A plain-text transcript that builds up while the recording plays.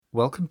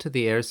Welcome to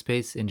the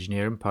Aerospace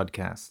Engineering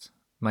Podcast.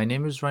 My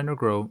name is Rainer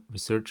Groh,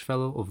 Research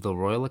Fellow of the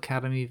Royal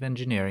Academy of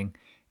Engineering,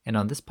 and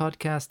on this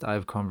podcast I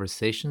have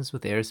conversations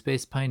with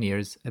aerospace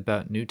pioneers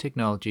about new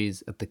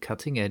technologies at the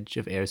cutting edge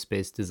of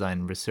aerospace design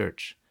and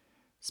research.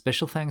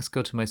 Special thanks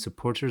go to my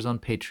supporters on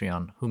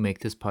Patreon who make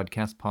this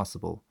podcast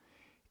possible.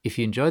 If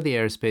you enjoy the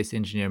Aerospace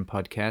Engineering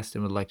Podcast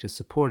and would like to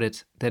support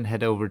it, then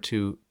head over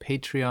to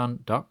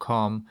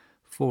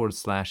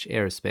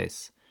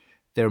patreon.com/aerospace.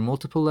 There are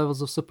multiple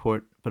levels of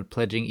support, but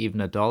pledging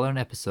even $1 an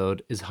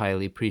episode is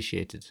highly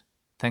appreciated.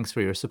 Thanks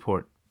for your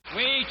support.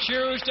 We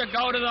choose to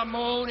go to the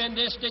moon in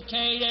this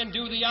decade and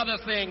do the other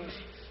things,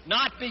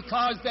 not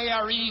because they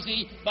are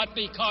easy, but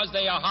because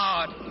they are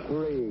hard.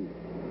 3,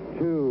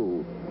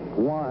 2,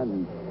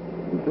 1,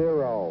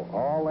 0.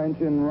 All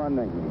engine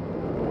running.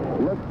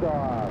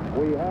 Liftoff.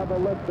 We have a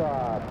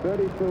liftoff.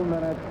 32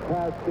 minutes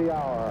past the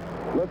hour.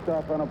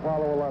 Liftoff on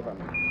Apollo 11.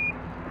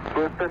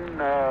 Houston,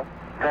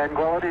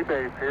 Tranquility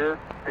Base here.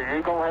 The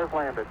Eagle has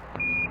landed.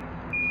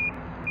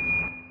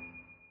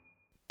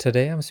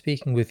 Today I'm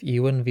speaking with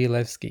Iwan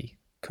Wielewski,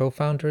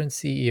 co-founder and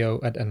CEO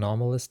at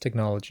Anomalous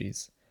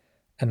Technologies.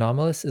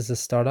 Anomalous is a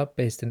startup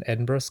based in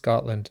Edinburgh,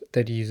 Scotland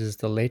that uses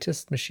the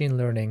latest machine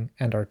learning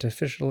and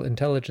artificial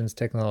intelligence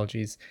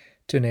technologies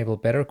to enable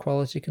better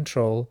quality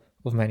control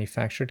of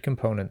manufactured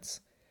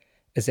components.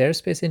 As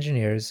aerospace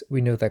engineers,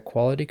 we know that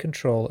quality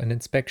control and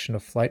inspection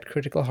of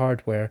flight-critical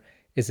hardware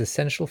is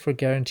essential for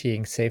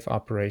guaranteeing safe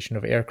operation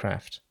of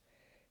aircraft.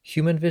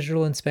 Human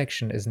visual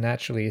inspection is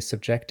naturally a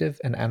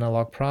subjective and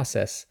analog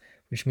process,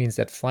 which means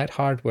that flight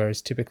hardware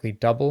is typically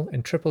double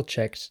and triple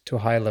checked to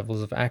high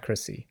levels of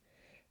accuracy.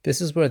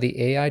 This is where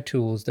the AI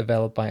tools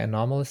developed by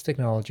Anomalous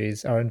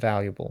Technologies are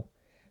invaluable.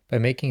 By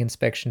making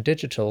inspection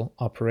digital,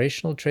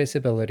 operational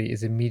traceability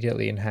is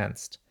immediately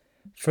enhanced.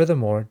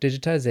 Furthermore,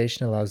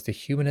 digitization allows the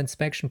human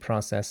inspection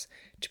process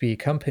to be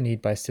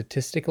accompanied by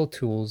statistical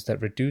tools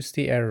that reduce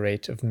the error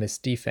rate of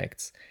missed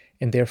defects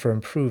and therefore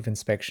improve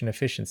inspection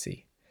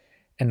efficiency.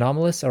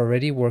 Anomalous are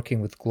already working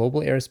with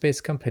global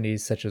aerospace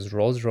companies such as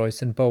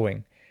Rolls-Royce and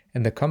Boeing,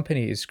 and the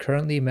company is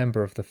currently a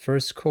member of the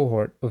first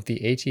cohort of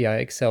the ATI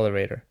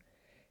Accelerator.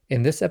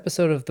 In this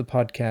episode of the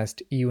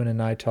podcast, Iwan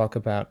and I talk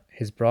about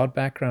his broad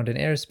background in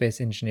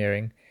aerospace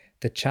engineering,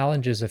 the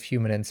challenges of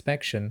human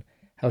inspection,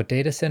 how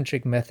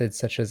data-centric methods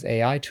such as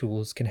AI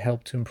tools can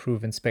help to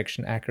improve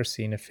inspection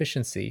accuracy and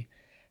efficiency,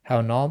 how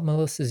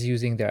Anomalous is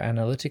using their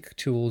analytic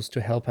tools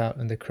to help out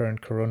in the current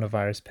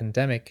coronavirus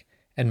pandemic,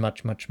 and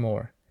much, much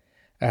more.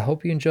 I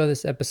hope you enjoy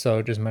this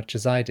episode as much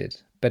as I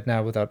did, but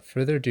now without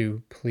further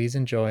ado, please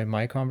enjoy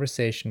my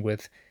conversation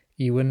with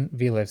Iwan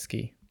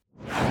Wielewski.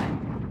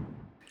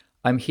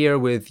 I'm here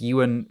with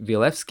Iwan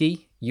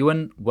Wielewski.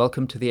 Iwan,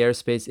 welcome to the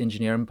Aerospace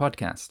Engineering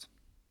Podcast.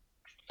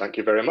 Thank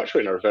you very much,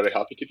 Rainer. Very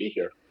happy to be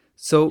here.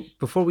 So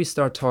before we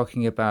start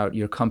talking about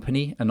your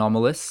company,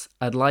 Anomalous,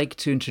 I'd like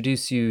to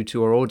introduce you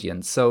to our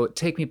audience. So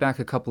take me back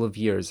a couple of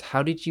years.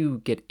 How did you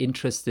get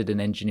interested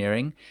in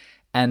engineering,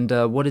 and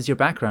what is your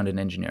background in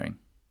engineering?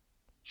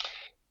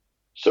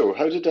 So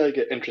how did I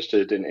get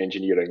interested in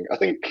engineering? I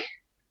think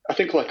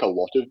like a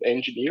lot of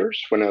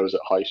engineers, when I was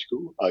at high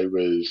school, I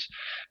was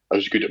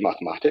good at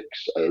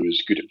mathematics, I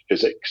was good at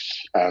physics,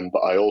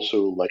 but I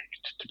also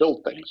liked to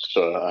build things.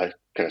 So I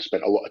kind of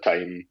spent a lot of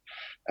time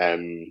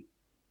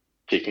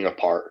taking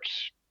apart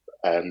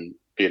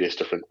various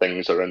different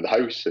things around the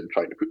house and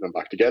trying to put them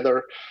back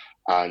together.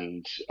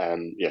 And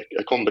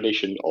a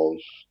combination of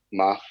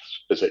math,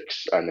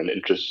 physics, and an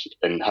interest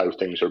in how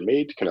things are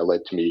made kind of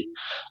led to me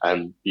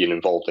being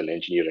involved in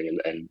engineering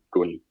and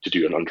going to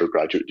do an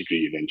undergraduate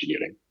degree in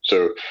engineering.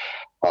 So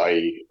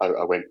I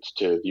went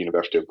to the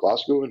University of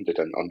Glasgow and did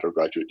an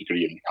undergraduate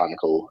degree in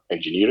mechanical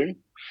engineering.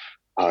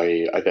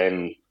 I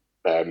then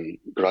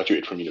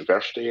graduated from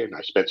university, and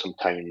I spent some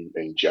time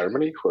in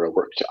Germany where I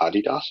worked at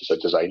Adidas as a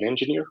design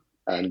engineer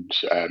and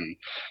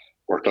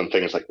worked on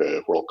things like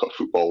the World Cup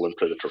football and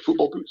Predator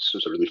football boots. It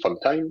was a really fun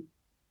time.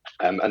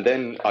 And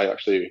then I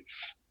actually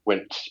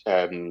I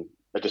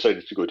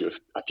decided to go do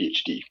a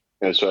PhD.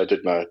 And so I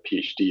did my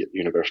PhD at the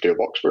University of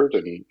Oxford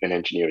in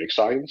engineering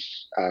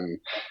science. And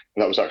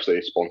that was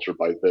actually sponsored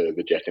by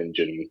the jet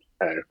engine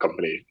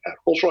company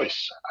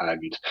Rolls-Royce.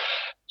 And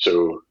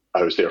so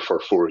I was there for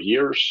 4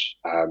 years,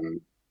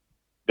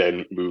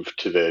 then moved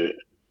to did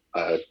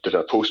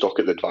a postdoc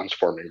at the Advanced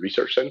Forming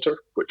Research Centre,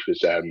 which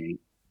was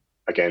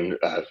again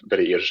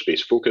very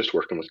aerospace focused,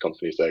 working with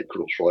companies like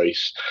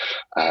Rolls-Royce,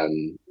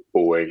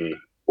 Boeing,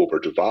 Ober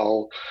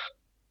Duval.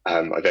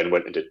 I then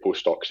went and did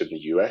postdocs in the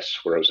US,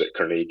 where I was at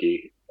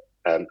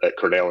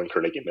Cornell and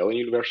Carnegie Mellon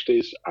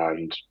universities,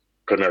 and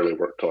primarily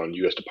worked on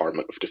US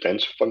Department of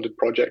Defense funded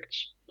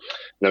projects.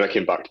 And then I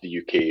came back to the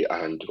UK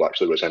and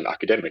actually was an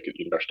academic at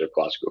the University of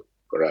Glasgow,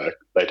 where I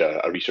led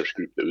a research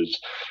group that was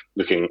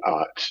looking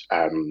at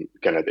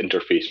kind of the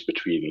interface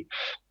between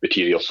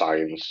material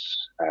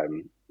science,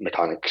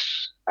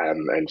 mechanics,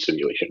 and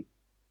simulation.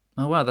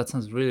 Oh, wow, that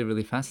sounds really,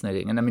 really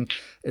fascinating. And I mean,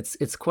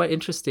 it's quite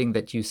interesting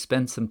that you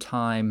spent some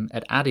time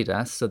at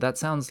Adidas. So that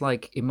sounds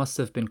like it must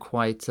have been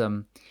quite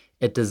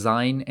a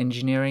design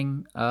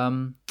engineering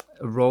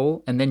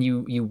role, and then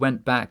you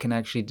went back and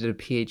actually did a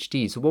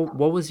PhD. So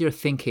what was your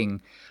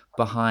thinking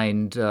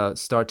behind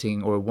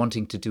starting or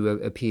wanting to do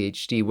a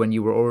PhD when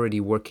you were already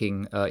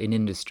working in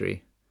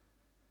industry?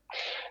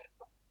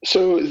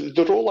 So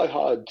the role I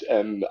had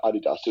at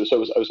Adidas, so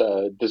I was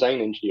a design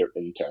engineer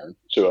intern.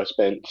 So I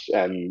spent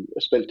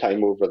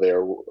time over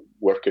there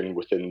working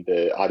within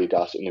the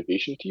Adidas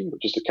innovation team,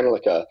 which is kind of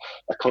like a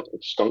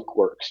skunk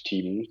works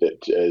team that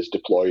is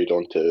deployed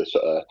onto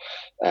sort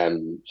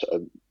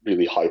of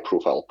really high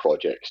profile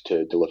projects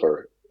to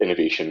deliver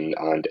innovation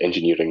and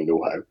engineering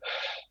know-how.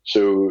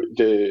 So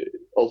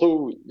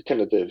although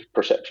kind of the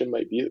perception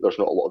might be that there's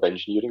not a lot of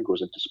engineering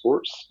goes into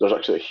sports, there's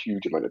actually a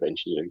huge amount of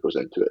engineering goes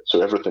into it. So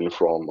everything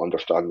from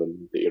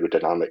understanding the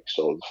aerodynamics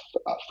of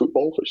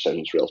football, which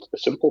sounds relatively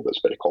simple but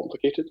it's very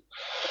complicated,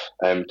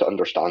 to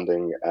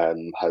understanding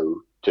how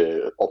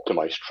to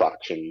optimize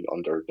traction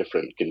under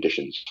different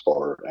conditions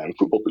for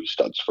football boot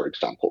studs, for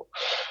example,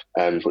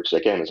 which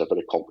again is a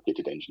very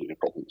complicated engineering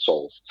problem to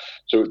solve.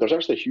 So there's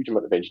actually a huge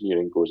amount of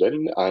engineering goes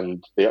in,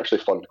 and they actually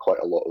fund quite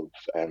a lot of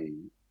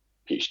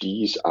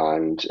PhDs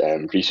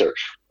and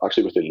research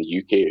actually within the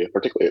UK,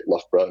 particularly at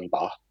Loughborough and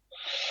Bath.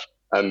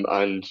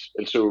 And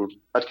so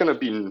I'd kind of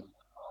been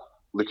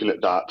looking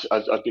at that.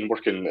 I've been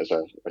working as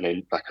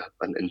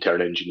an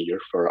intern engineer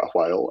for a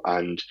while,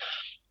 and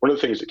one of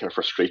the things that kind of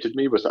frustrated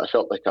me was that I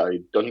felt like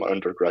I'd done my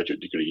undergraduate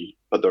degree,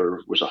 but there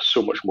was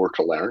so much more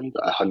to learn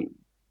that I hadn't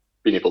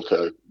been able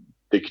to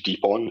dig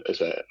deep on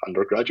as an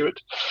undergraduate.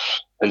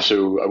 And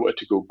so I wanted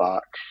to go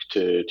back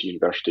to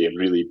university and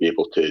really be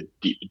able to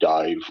deep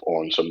dive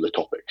on some of the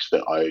topics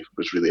that I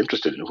was really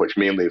interested in, which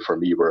mainly for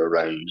me were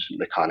around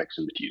mechanics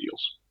and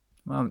materials.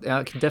 Well,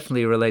 I can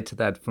definitely relate to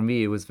that. For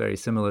me, it was very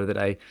similar that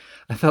I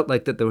felt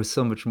like that there was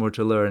so much more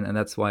to learn, and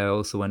that's why I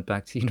also went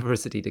back to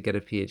university to get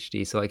a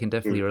PhD. So I can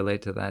definitely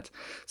relate to that.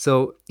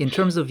 So, in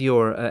terms of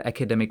your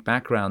academic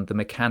background, the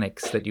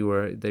mechanics that you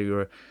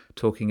were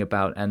talking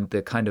about, and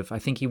the kind of, I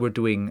think you were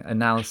doing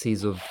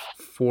analyses of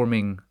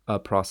forming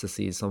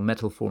processes, so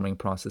metal forming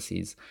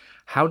processes.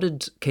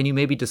 Can you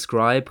maybe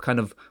describe kind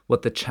of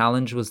what the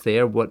challenge was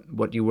there,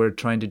 what you were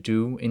trying to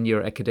do in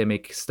your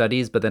academic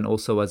studies, but then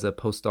also as a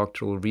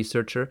postdoctoral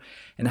researcher?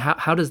 And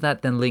how does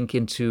that then link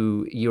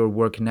into your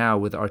work now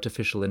with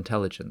artificial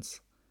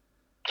intelligence?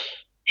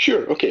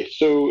 Sure. Okay.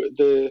 So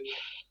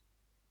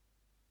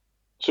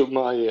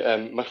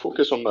my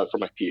focus for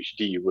my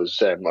PhD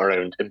was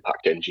around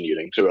impact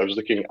engineering. So I was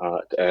looking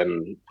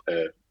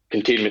at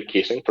containment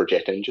casing for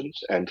jet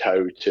engines and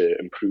how to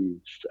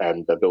improve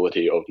the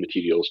ability of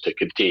materials to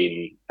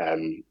contain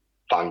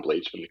fan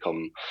blades when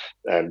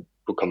they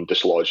become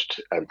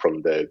dislodged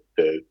from the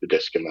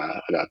disc in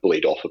a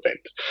blade off event.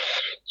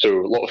 So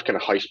a lot of kind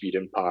of high speed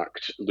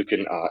impact,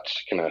 looking at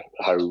kind of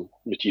how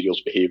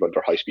materials behave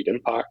under high speed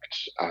impact,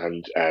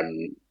 and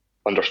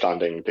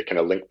understanding the kind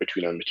of link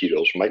between a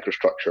material's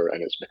microstructure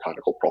and its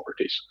mechanical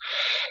properties.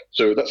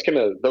 So that was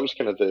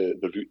kind of the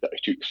route that I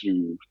took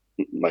through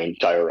my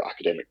entire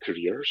academic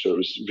career. So it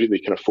was really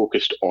kind of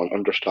focused on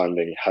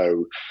understanding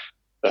how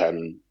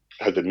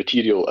the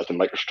material at the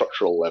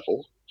microstructural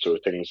level, so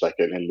things like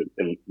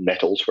in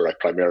metals where I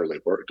primarily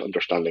worked,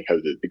 understanding how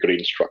the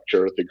grain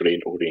structure, the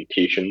grain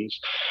orientations,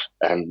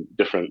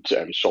 different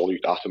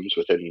solute atoms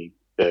within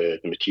the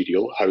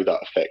material, how that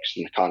affects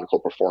the mechanical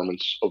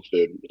performance of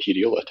the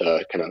material at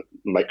a kind of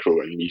micro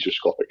and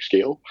mesoscopic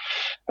scale,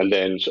 and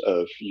then sort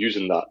of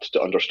using that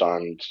to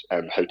understand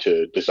how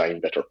to design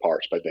better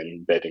parts by then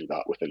embedding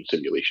that within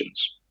simulations.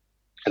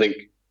 I think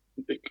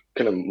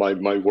kind of my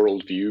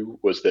worldview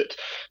was that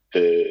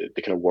the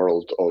kind of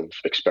world of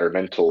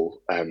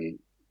experimental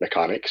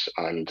mechanics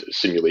and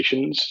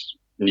simulations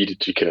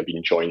needed to kind of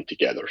be joined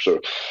together. So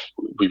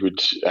we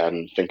would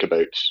think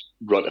about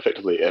run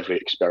effectively every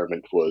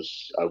experiment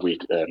was a way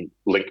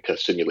linked to a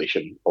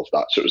simulation of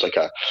that. So it was like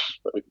a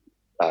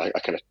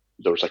kind of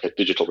there was like a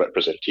digital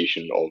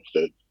representation of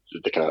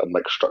the kind of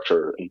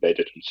microstructure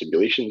embedded in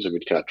simulations, and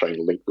we'd kind of try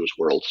and link those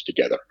worlds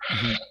together.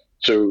 Mm-hmm.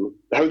 So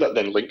how that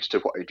then links to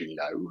what I do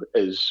now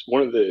is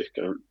one of the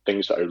kind of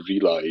things that I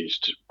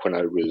realized when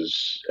I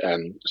was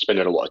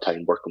spending a lot of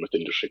time working with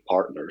industry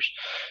partners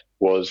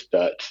was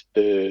that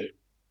the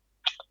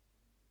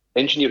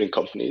engineering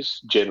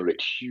companies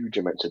generate huge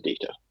amounts of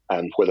data,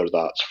 whether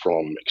that's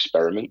from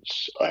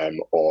experiments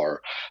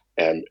or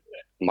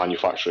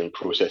manufacturing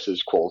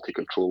processes, quality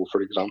control,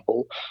 for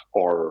example,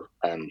 or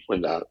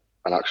when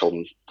an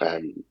actual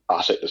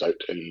asset is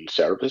out in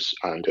service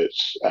and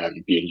it's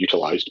being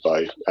utilized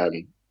by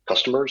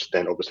customers,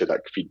 then obviously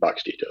that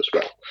feedbacks data as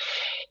well.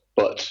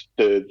 But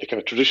the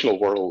kind of traditional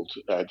world,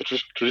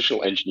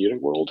 traditional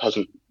engineering world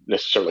hasn't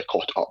necessarily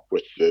caught up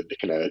with the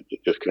kind of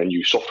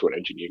new software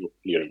engineering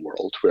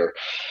world, where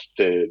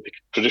the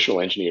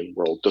traditional engineering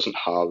world doesn't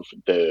have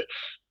the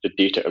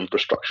data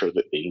infrastructure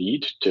that they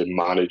need to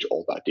manage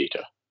all that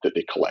data that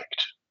they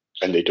collect,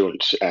 and they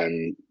don't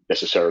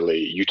necessarily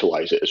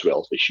utilize it as well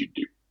as they should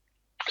do.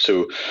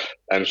 So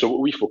what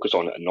we focus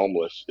on at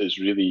Anomalous is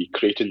really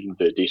creating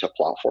the data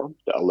platform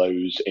that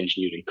allows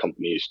engineering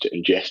companies to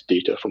ingest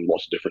data from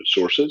lots of different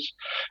sources,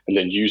 and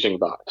then using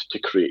that to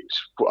create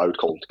what I would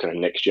call kind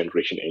of next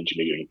generation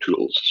engineering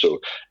tools. So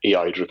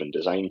AI-driven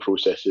design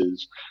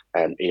processes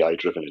and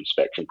AI-driven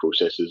inspection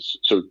processes.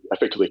 So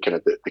effectively, kind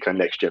of the kind of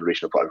next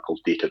generation of what I would call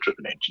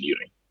data-driven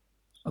engineering.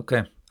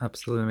 Okay,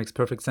 absolutely makes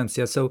perfect sense.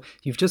 Yeah, so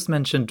you've just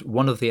mentioned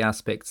one of the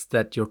aspects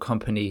that your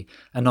company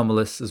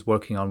Anomalous is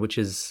working on, which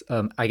is,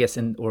 I guess,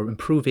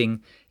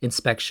 improving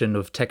inspection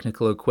of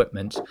technical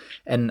equipment,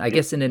 and I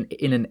guess in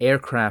an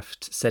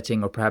aircraft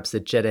setting or perhaps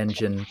a jet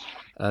engine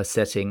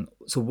setting.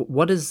 So,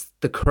 what is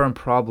the current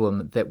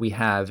problem that we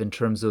have in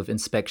terms of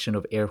inspection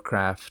of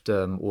aircraft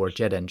or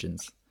jet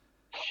engines?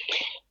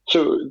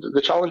 So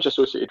the challenge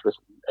associated with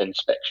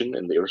inspection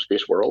in the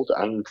aerospace world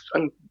and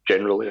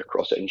generally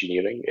across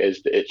engineering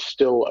is that it's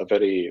still a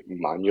very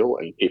manual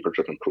and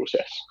paper-driven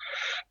process.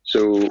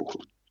 So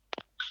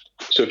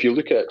so if you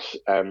look at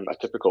a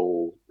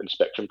typical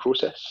inspection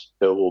process,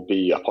 there will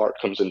be a part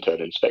comes into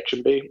an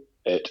inspection bay.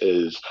 It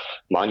is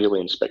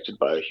manually inspected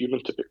by a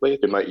human typically.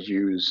 They might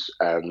use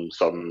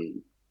some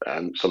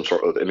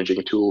sort of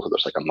imaging tool, whether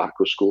it's like a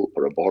macroscope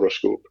or a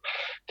borescope,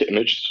 to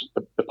image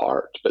the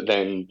part. But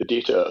then the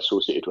data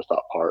associated with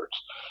that part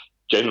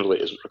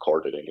generally isn't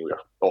recorded anywhere.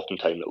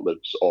 Oftentimes it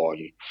lives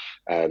on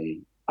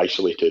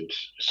isolated,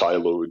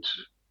 siloed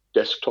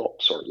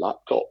desktops or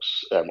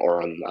laptops,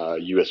 or on a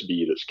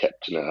USB that's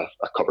kept in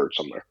a cupboard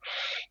somewhere.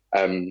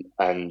 And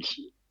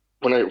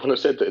when I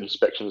said that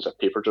inspection is a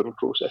paper-driven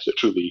process, it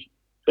truly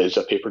is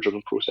a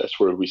paper-driven process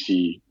where we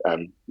see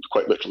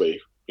quite literally,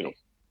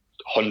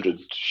 100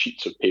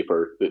 sheets of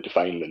paper that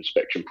define the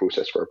inspection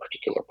process for a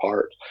particular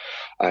part.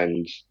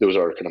 And those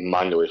are kind of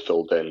manually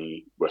filled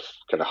in with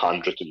kind of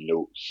handwritten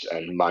notes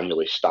and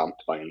manually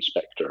stamped by an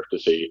inspector to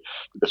say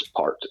this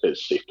part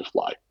is safe to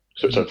fly.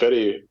 So it's a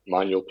very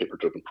manual,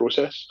 paper-driven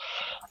process.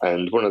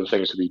 And one of the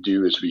things that we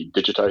do is we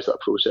digitize that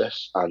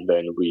process, and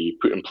then we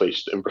put in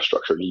place the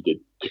infrastructure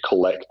needed to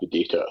collect the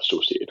data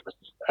associated with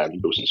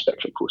those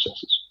inspection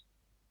processes.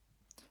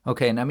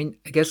 Okay, and I mean,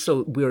 I guess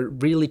so. We're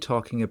really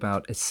talking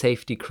about a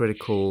safety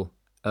critical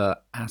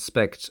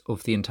aspect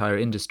of the entire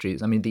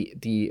industries. I mean,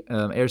 the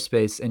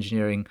aerospace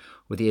engineering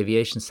or the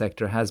aviation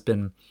sector has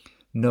been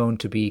known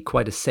to be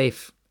quite a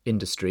safe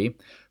industry.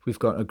 We've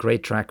got a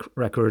great track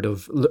record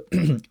of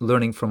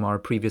learning from our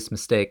previous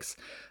mistakes.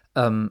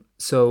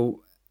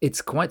 So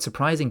it's quite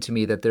surprising to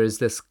me that there is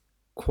this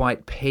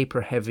quite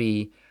paper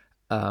heavy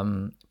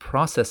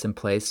process in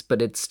place,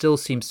 but it still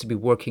seems to be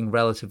working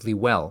relatively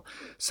well.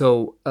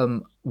 So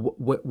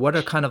what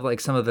are kind of like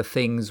some of the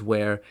things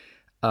where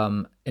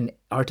an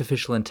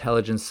artificial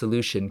intelligence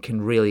solution can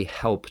really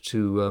help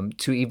to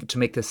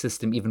make the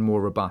system even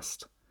more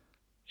robust?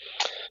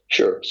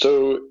 Sure.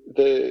 So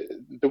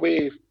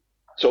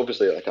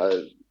obviously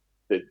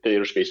the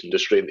aerospace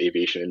industry and the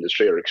aviation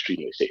industry are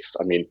extremely safe.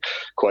 I mean,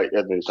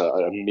 it's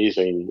an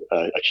amazing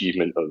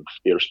achievement of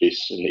aerospace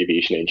and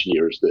aviation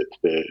engineers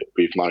that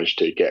we've managed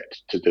to get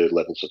to the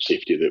levels of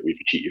safety that we've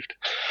achieved,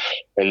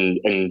 and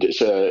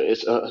it's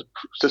a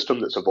system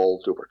that's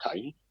evolved over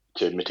time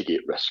to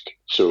mitigate risk.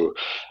 So,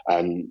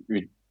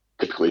 we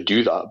typically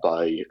do that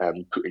by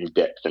putting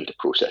depth into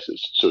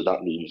processes. So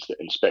that means that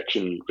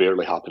inspection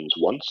rarely happens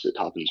once; it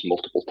happens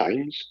multiple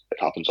times. It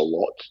happens a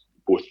lot,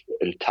 both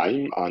in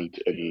time and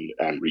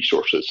in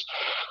resources.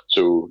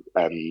 So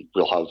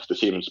we'll have the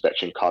same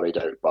inspection carried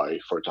out by,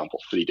 for example,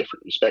 3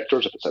 different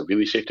inspectors if it's a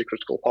really safety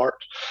critical part.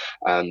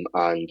 And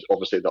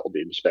obviously that will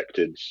be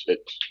inspected at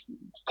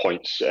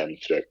points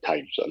throughout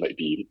time. So it might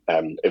be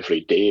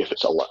every day if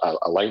it's a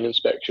line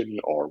inspection,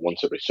 or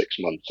once every 6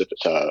 months if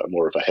it's a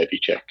more of a heavy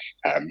check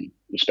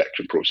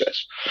inspection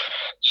process.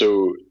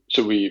 So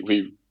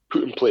we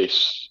put in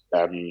place,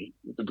 we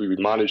would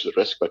manage the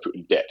risk by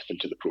putting depth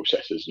into the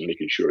processes and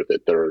making sure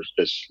that there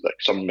is like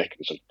some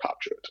mechanism to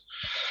capture it.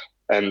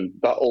 And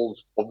that all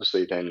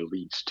obviously then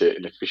leads to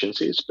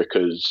inefficiencies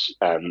because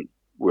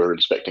we're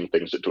inspecting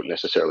things that don't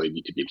necessarily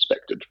need to be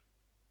inspected.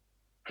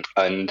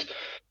 And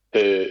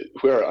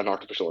where an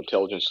artificial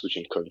intelligence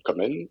solution can come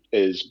in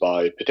is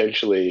by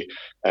potentially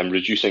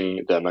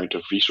reducing the amount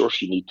of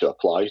resource you need to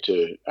apply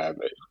to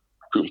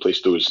put in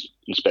place those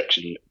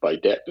inspection by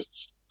depth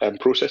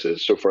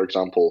processes. So, for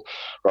example,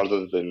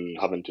 rather than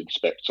having to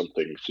inspect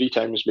something 3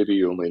 times, maybe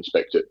you only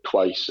inspect it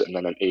twice, and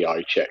then an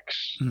AI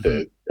checks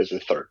as the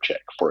third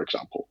check, for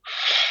example.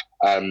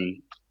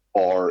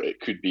 Or it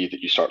could be that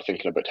you start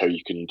thinking about how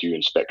you can do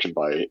inspection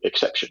by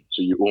exception.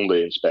 So you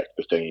only inspect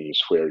the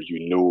things where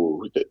you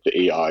know that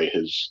the AI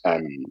has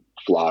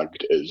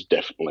flagged as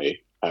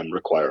definitely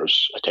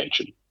requires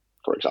attention,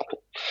 for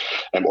example.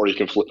 Or you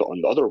can flip it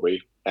on the other way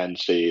and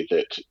say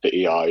that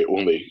the AI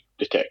only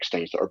detects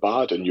things that are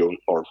bad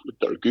or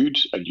that are good,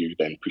 and you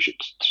then push it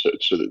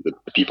so that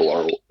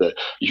the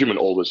human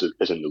always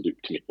is in the loop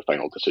to make the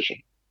final decision.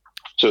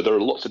 So there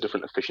are lots of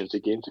different efficiency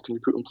gains that can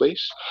be put in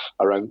place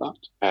around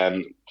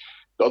that.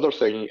 The other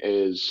thing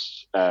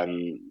is,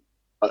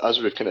 as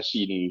we've kind of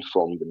seen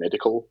from the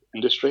medical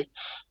industry,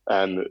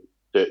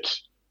 that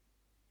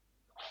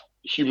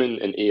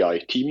human and AI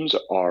teams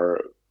are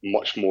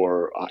much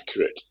more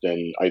accurate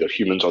than either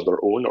humans on their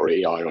own or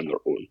AI on their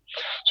own.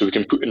 So we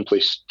can put in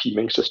place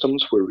teaming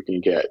systems where we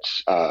can get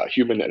a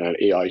human and an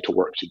AI to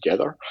work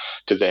together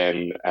to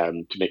then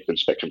to make the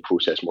inspection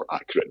process more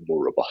accurate and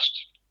more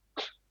robust.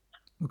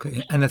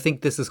 Okay, and I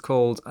think this is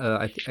called,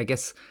 I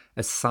guess,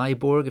 a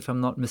cyborg, if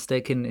I'm not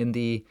mistaken, in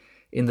the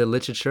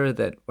literature.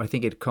 That I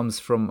think it comes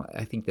from,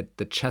 I think that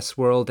the chess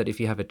world. That if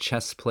you have a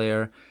chess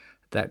player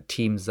that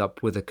teams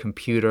up with a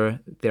computer,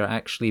 they're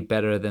actually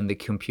better than the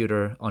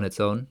computer on its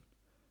own.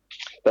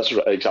 That's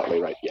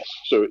exactly right. Yes.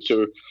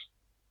 So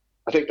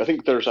I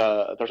think there's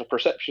a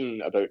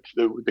perception about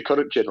the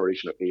current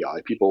generation of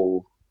AI.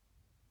 People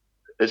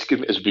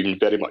it's been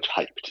very much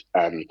hyped.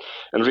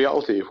 In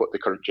reality, what the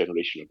current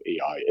generation of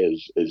AI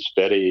is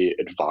very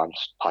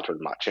advanced pattern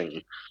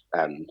matching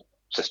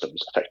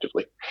systems,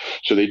 effectively.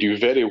 So they do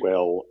very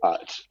well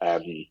at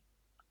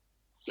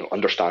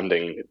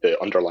understanding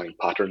the underlying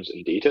patterns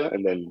in data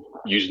and then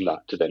using that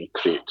to then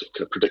create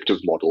kind of predictive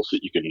models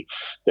that you can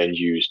then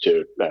use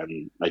to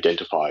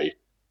identify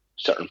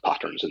certain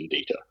patterns in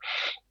data.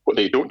 What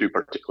they don't do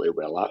particularly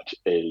well at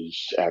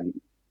is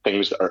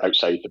things that are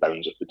outside the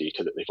bounds of the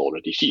data that they've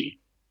already seen.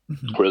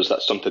 Mm-hmm. Whereas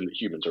that's something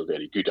that humans are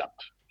very good at.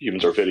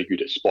 Humans are very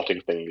good at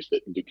spotting things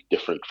that look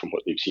different from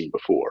what they've seen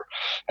before.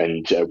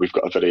 And we've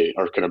got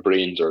our kind of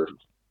brains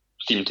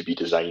seem to be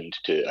designed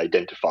to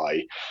identify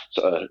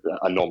sort of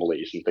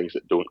anomalies and things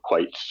that don't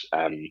quite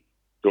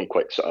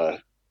sort of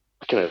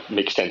kind of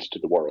make sense to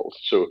the world.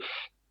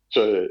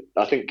 So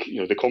I think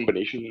the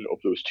combination of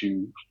those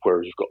two,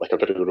 where you've got like a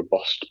very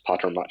robust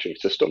pattern matching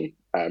system,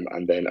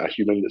 and then a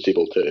human that's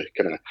able to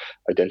kind of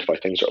identify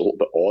things that are a little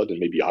bit odd and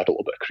maybe add a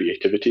little bit of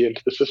creativity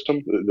into the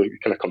system, they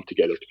kind of come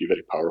together to be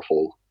very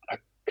powerful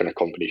kind of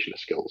combination of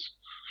skills.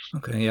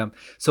 Okay, yeah.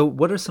 So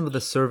what are some of the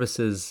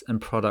services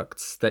and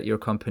products that your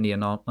company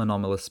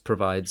Anomalous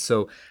provides?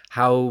 So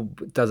how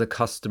does a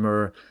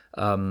customer,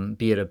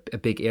 be it a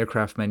big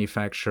aircraft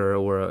manufacturer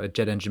or a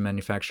jet engine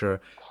manufacturer,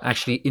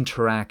 actually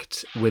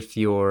interact with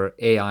your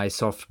AI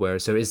software?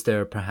 So is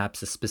there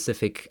perhaps a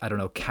specific, I don't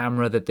know,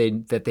 camera that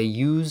they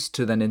use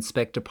to then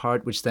inspect a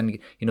part, which then,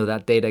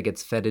 that data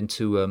gets fed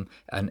into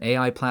an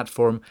AI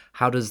platform?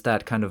 How does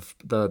that kind of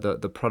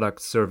the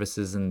product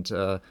services and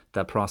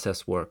that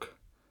process work?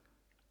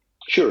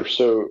 Sure.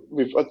 So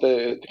we've at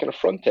the kind of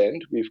front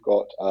end, we've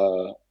got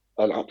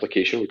an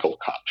application we call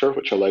Capture,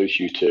 which allows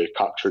you to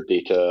capture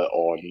data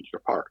on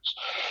your parts.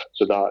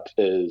 So that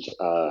is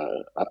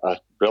a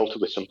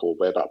relatively simple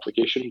web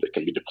application that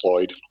can be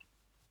deployed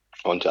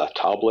onto a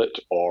tablet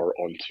or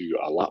onto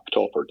a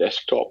laptop or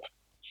desktop.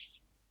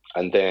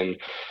 And then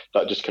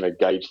that just kind of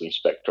guides the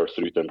inspector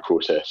through the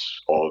process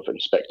of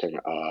inspecting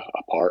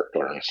a part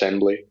or an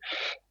assembly,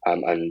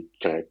 and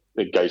kind of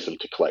it guides them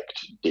to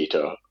collect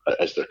data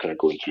as they're kind of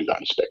going through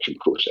that inspection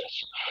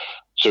process.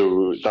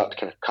 So that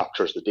kind of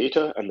captures the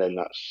data, and then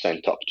that's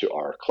sent up to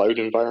our cloud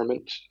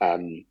environment.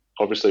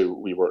 Obviously,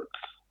 we work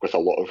with a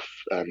lot of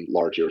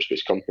large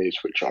aerospace companies,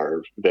 which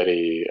are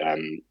very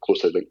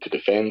closely linked to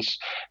defense,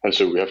 and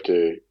so we have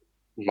to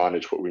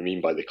manage what we mean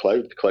by the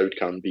cloud. The cloud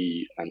can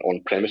be an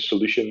on-premise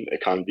solution.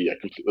 It can be a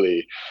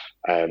completely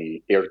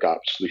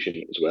air-gapped solution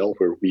as well,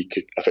 where we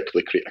could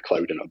effectively create a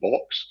cloud in a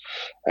box.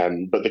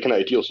 But the kind of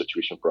ideal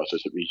situation for us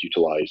is that we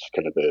utilize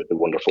kind of the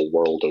wonderful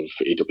world of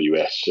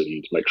AWS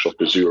and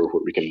Microsoft Azure,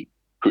 where we can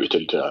put it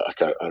into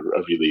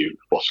a really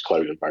robust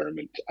cloud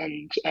environment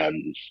and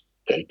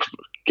then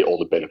get all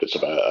the benefits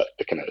of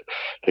the kind of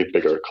the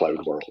bigger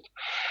cloud world.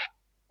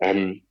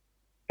 And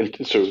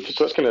so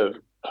that's kind of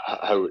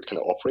how it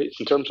kind of operates.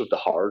 In terms of the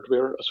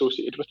hardware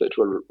associated with it,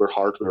 we're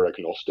hardware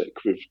agnostic.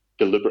 We've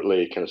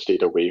deliberately kind of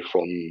stayed away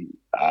from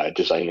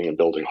designing and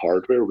building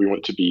hardware. We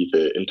want to be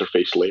the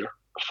interface layer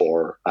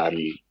for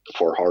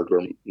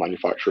hardware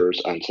manufacturers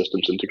and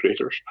systems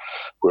integrators,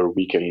 where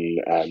we can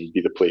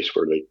be the place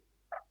where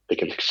they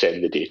can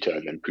send the data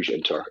and then push it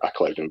into a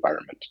cloud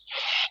environment.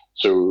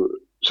 So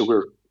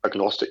we're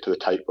agnostic to the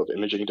type of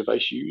imaging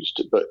device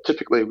used, but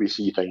typically we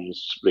see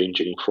things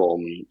ranging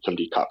from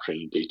somebody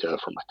capturing data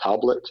from a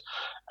tablet,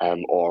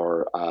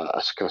 or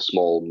a kind of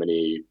small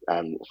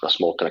a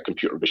small kind of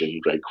computer vision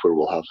rig where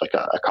we'll have like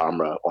a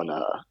camera on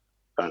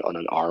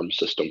an arm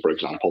system, for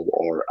example,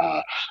 or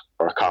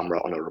a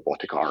camera on a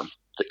robotic arm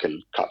that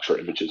can capture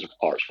images of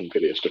parts from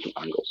various different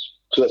angles.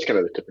 So that's kind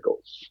of the typical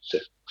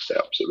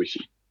setups that we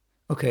see.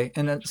 Okay,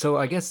 and then, so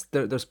I guess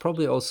there's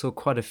probably also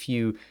quite a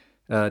few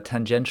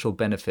tangential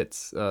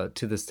benefits to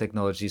this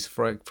technologies.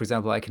 For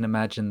example, I can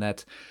imagine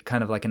that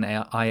kind of like an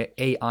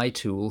AI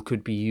tool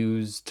could be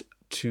used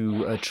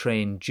to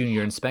train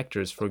junior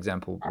inspectors, for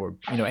example, or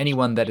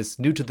anyone that is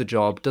new to the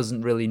job,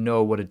 doesn't really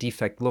know what a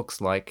defect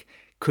looks like,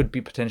 could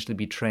potentially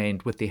be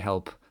trained with the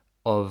help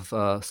of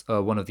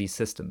one of these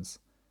systems.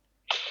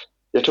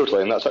 Yeah,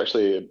 totally, and that's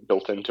actually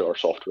built into our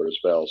software as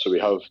well. So we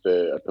have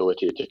the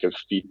ability to give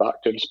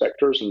feedback to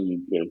inspectors,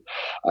 and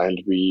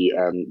we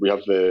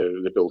have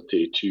the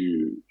ability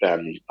to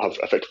have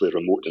effectively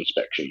remote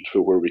inspection,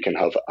 where we can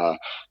have an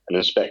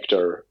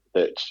inspector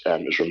that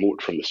is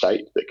remote from the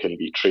site that can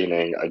be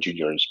training a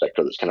junior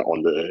inspector that's kind of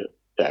on the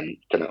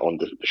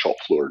shop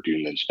floor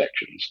doing the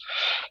inspections.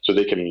 So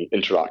they can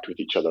interact with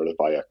each other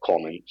via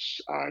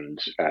comments and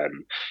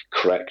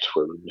correct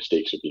where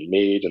mistakes have been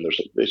made, and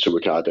so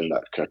we can add in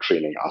that kind of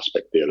training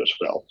aspect there as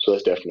well. So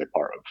that's definitely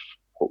part of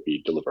what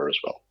we deliver as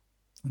well.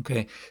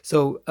 Okay,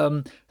 so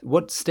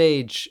what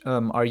stage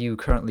are you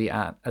currently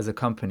at as a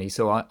company?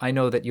 So I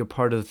know that you're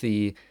part of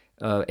the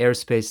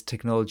Aerospace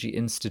Technology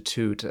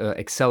Institute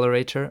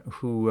Accelerator,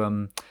 who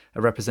a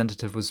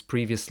representative was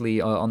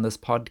previously on this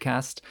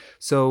podcast.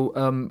 So,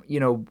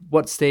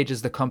 what stage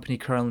is the company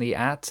currently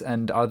at,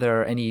 and are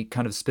there any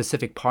kind of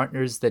specific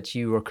partners that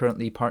you are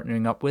currently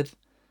partnering up with?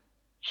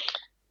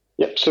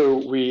 Yep. So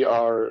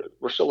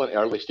we're still an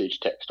early stage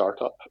tech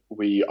startup.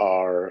 We've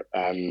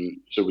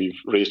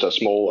raised a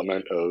small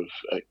amount of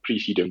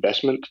pre-seed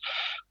investment.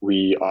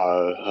 We're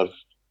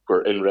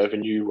in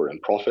revenue, we're in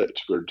profit,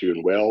 we're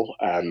doing well.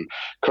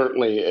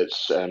 Currently,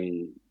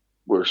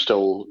 we're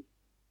still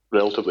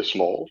relatively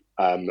small,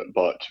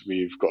 but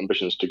we've got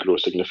ambitions to grow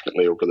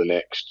significantly over the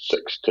next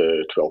 6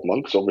 to 12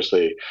 months.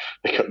 Obviously,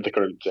 the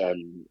current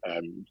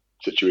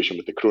situation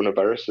with the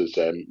coronavirus is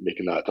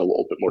making that a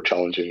little bit more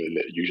challenging than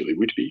it usually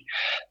would be.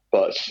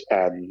 But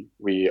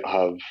we've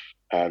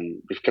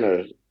kind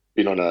of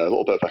been on a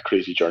little bit of a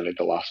crazy journey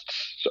the last,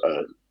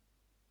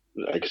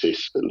 I guess,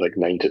 like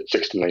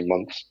 6 to 9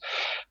 months.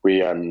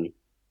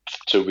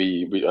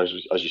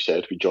 As you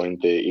said, we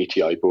joined the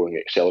ATI Boeing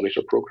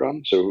Accelerator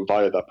Program. So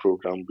via that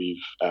program,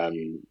 we've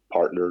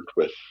partnered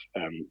with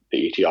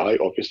the ATI,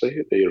 obviously,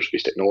 the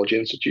Aerospace Technology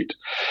Institute,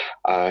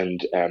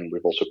 and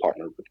we've also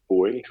partnered with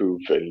Boeing,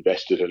 who've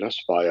invested in us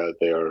via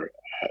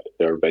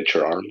their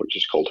venture arm, which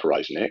is called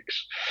Horizon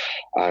X,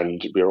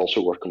 and we're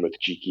also working with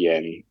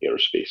GKN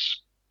Aerospace,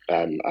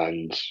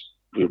 and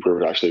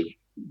we're actually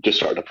just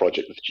started a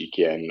project with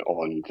GKN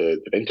on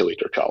the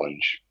ventilator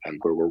challenge,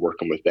 where we're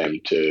working with them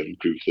to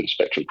improve the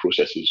inspection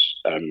processes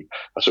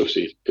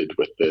associated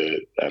with the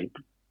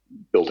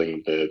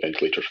building the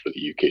ventilators for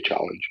the UK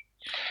challenge.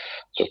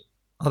 So.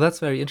 Oh, that's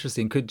very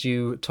interesting. Could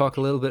you talk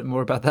a little bit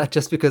more about that?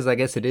 Just because I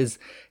guess it is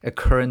a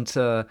current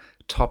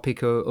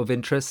topic of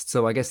interest.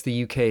 So I guess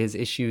the UK has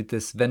issued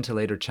this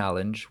ventilator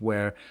challenge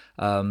where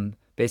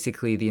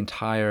basically the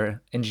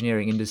entire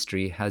engineering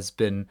industry has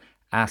been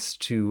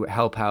asked to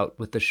help out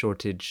with the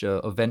shortage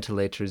of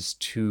ventilators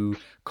to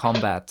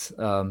combat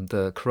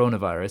the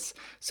coronavirus.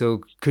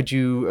 So could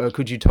you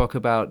talk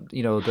about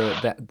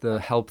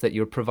the help that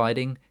you're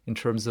providing in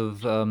terms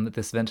of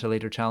this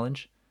ventilator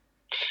challenge?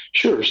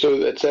 Sure. So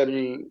it's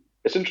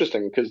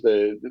interesting because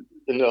the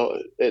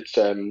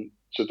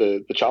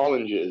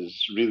challenge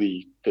is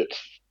really that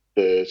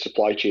the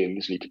supply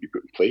chains need to be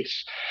put in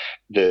place.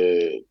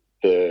 The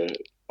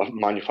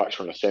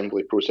manufacturing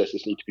assembly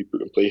processes need to be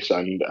put in place,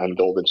 and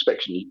all the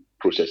inspection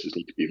processes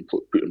need to be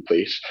put in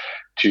place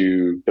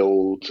to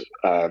build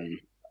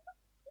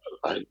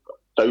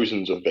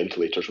thousands of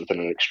ventilators within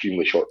an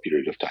extremely short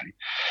period of time.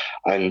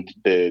 And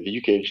the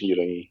UK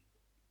engineering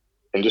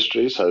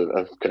industries have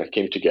kind of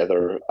came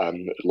together,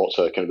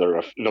 there are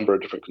a number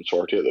of different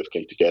consortia that have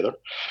came together,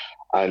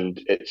 and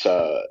it's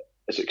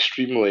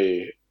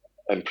extremely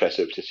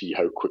impressive to see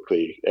how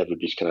quickly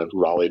everybody's kind of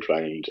rallied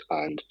round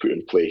and put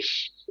in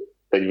place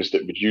things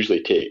that would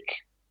usually take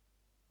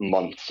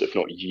months, if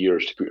not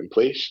years, to put in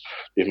place.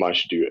 They've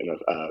managed to do it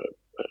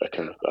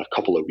in a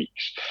couple of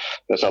weeks.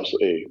 That's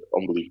absolutely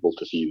unbelievable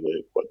to see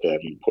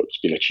what's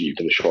been achieved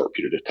in a short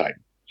period of time.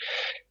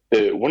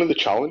 One of the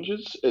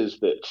challenges is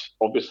that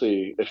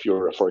obviously if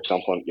you're, for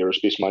example, an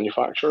aerospace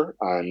manufacturer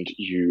and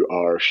you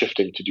are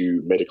shifting to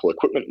do medical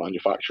equipment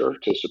manufacture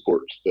to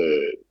support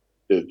the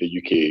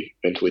UK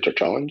ventilator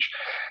challenge,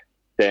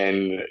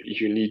 then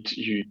you need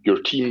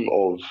your team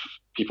of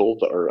people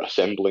that are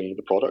assembling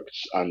the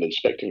products and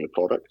inspecting the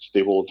products.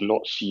 They will have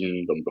not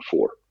seen them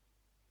before.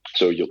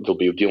 So they'll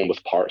be dealing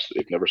with parts that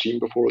they've never seen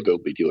before. They'll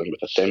be dealing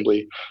with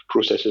assembly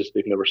processes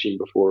they've never seen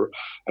before,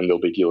 and they'll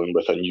be dealing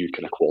with a new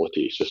kind of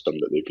quality system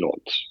that they've not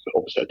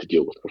obviously had to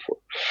deal with before.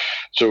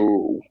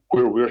 So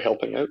where we're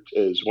helping out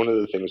is one of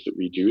the things that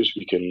we do is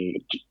we can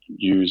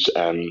use.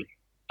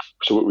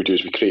 So what we do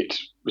is we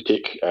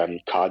take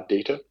CAD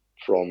data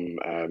from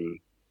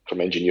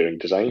engineering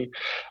design,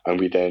 and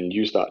we then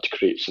use that to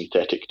create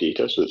synthetic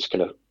data. So it's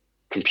kind of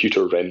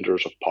computer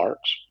renders of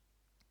parts.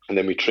 And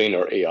then we train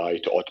our AI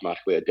to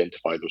automatically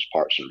identify those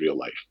parts in real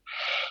life.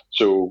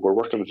 So we're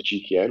working with the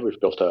GKN. We've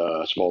built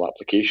a small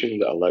application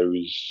that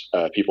allows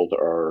people that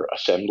are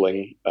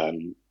assembling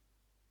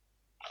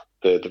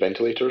the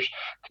ventilators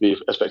to be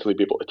effectively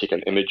be able to take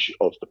an image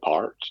of the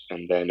part,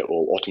 and then it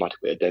will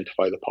automatically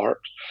identify the part.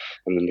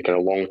 And then the kind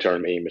of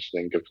long-term aim is to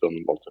then give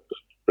them, or the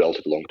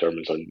relatively long-term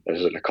is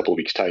in a couple of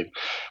weeks' time,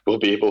 we'll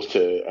be able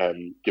to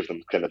give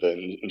them kind of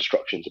the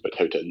instructions about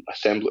how to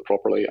assemble it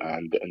properly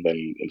and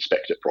then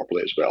inspect it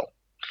properly as well.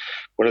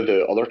 One of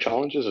the other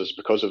challenges is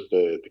because of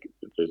the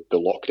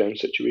lockdown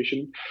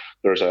situation,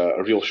 there's a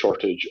real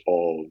shortage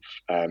of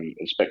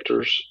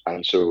inspectors,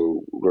 and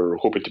so we're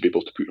hoping to be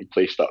able to put in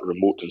place that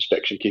remote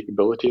inspection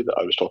capability that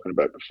I was talking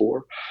about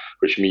before,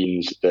 which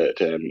means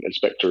that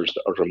inspectors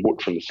that are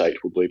remote from the site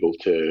will be able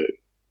to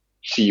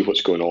see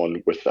what's going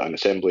on with an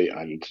assembly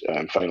and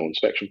final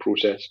inspection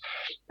process,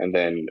 and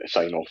then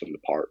sign off on the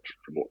part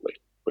remotely,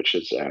 which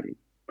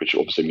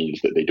obviously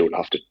means that they don't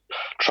have to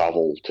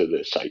travel to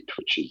the site,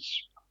 which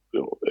is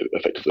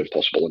effectively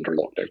impossible under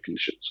lockdown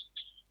conditions.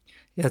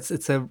 Yeah,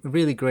 it's a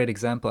really great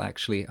example,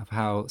 actually, of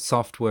how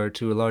software,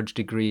 to a large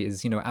degree,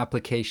 is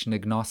application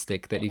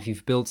agnostic. That if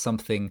you've built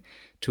something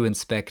to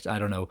inspect, I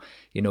don't know,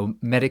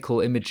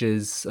 medical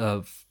images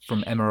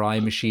from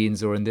MRI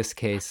machines, or in this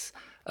case,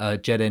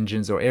 jet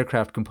engines or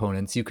aircraft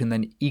components, you can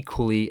then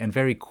equally and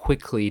very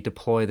quickly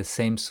deploy the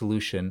same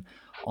solution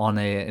on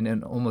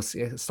an almost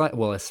a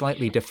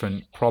slightly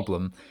different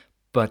problem,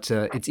 but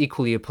it's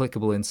equally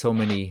applicable in so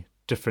many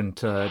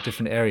different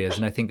areas.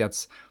 And I think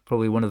that's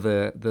probably one of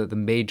the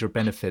major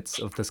benefits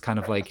of this kind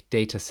of like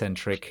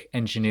data-centric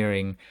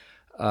engineering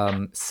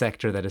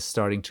sector that is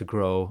starting to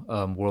grow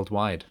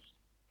worldwide.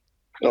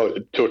 Oh,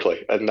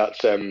 totally. And that's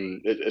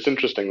it's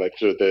interesting, like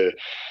sort of the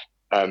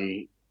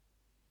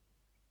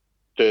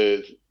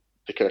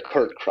kind of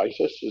current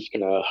crisis is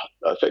kind of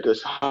has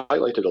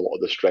highlighted a lot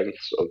of the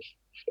strengths of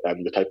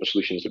the type of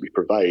solutions that we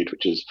provide,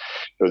 which is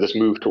this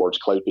move towards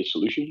cloud-based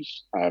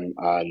solutions,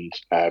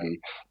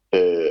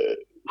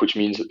 which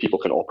means that people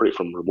can operate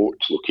from remote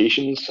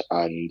locations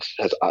and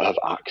have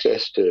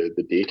access to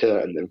the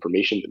data and the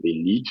information that they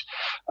need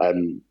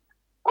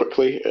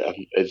quickly.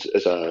 Is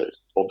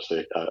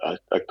obviously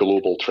a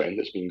global trend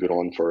that's been going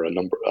on for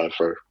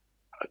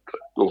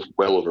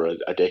well over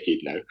a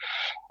decade now,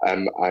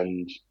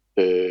 and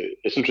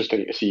it's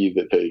interesting to see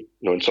that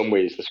in some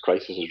ways this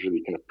crisis is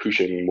really kind of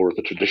pushing more of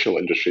the traditional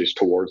industries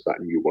towards that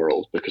new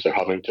world, because they're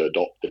having to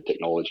adopt the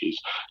technologies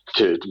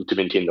to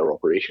maintain their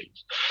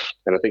operations.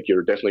 And I think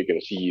you're definitely going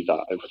to see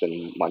that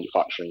within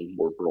manufacturing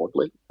more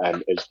broadly,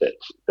 is that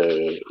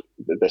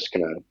this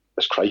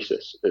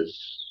crisis is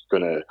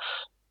going to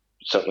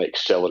certainly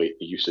accelerate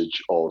the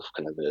usage of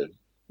kind of the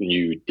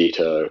new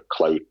data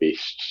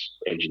cloud-based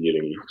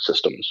engineering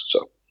systems.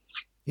 So.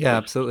 Yeah,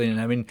 absolutely.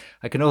 And I mean,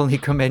 I can only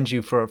commend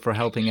you for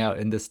helping out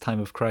in this time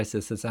of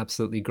crisis. It's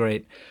absolutely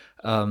great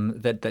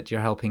that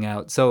you're helping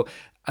out. So,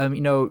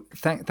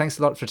 thanks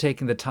a lot for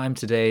taking the time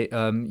today,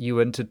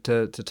 Ewan,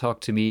 to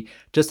talk to me.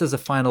 Just as a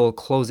final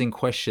closing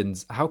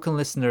questions, how can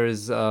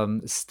listeners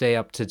stay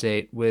up to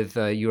date with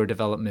your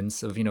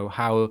developments of,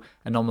 how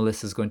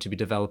Anomalous is going to be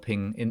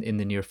developing in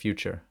the near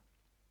future?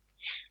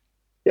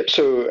 Yep.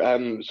 So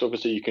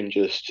obviously you can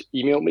just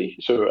email me.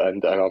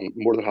 And I'm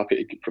more than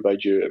happy to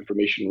provide you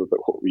information about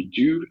what we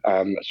do.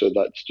 So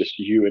that's just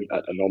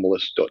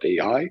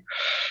ewan@anomalous.ai.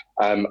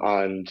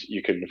 And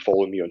you can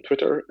follow me on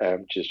Twitter,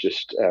 which is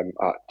just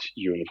at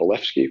Ewan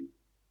Walewski.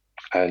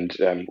 And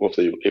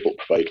hopefully you'll be able to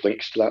provide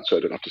links to that, so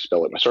I don't have to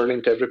spell out my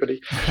surname to everybody.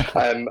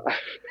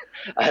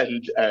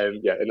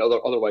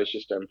 Otherwise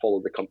just follow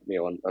the company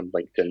on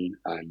LinkedIn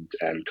and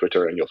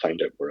Twitter, and you'll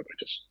find out more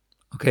about us.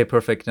 Okay,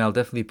 perfect. And I'll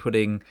definitely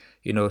putting,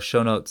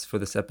 show notes for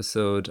this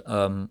episode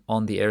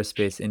on the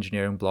Aerospace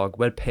Engineering blog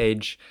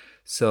webpage.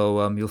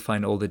 So you'll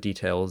find all the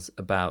details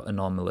about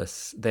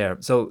Anomalous there.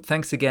 So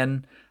thanks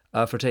again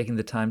for taking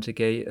the time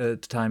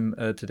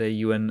today,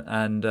 Ewan,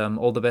 and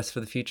all the best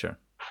for the future.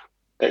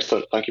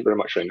 Excellent. Thank you very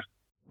much, Raina.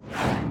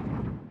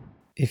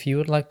 If you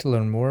would like to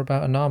learn more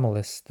about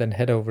Anomalous, then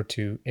head over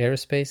to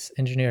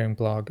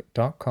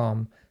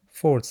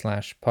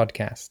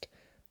aerospacengineeringblog.com/podcast.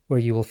 where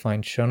you will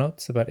find show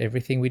notes about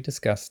everything we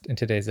discussed in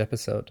today's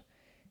episode.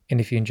 And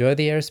if you enjoy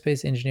the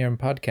Aerospace Engineering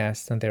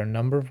Podcast, then there are a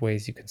number of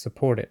ways you can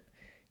support it.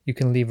 You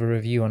can leave a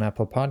review on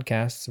Apple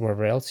Podcasts,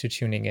 wherever else you're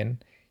tuning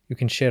in. You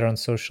can share on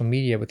social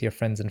media with your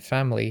friends and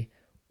family,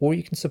 or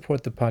you can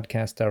support the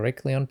podcast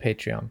directly on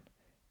Patreon.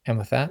 And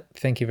with that,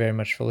 thank you very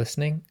much for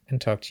listening, and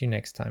talk to you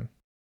next time.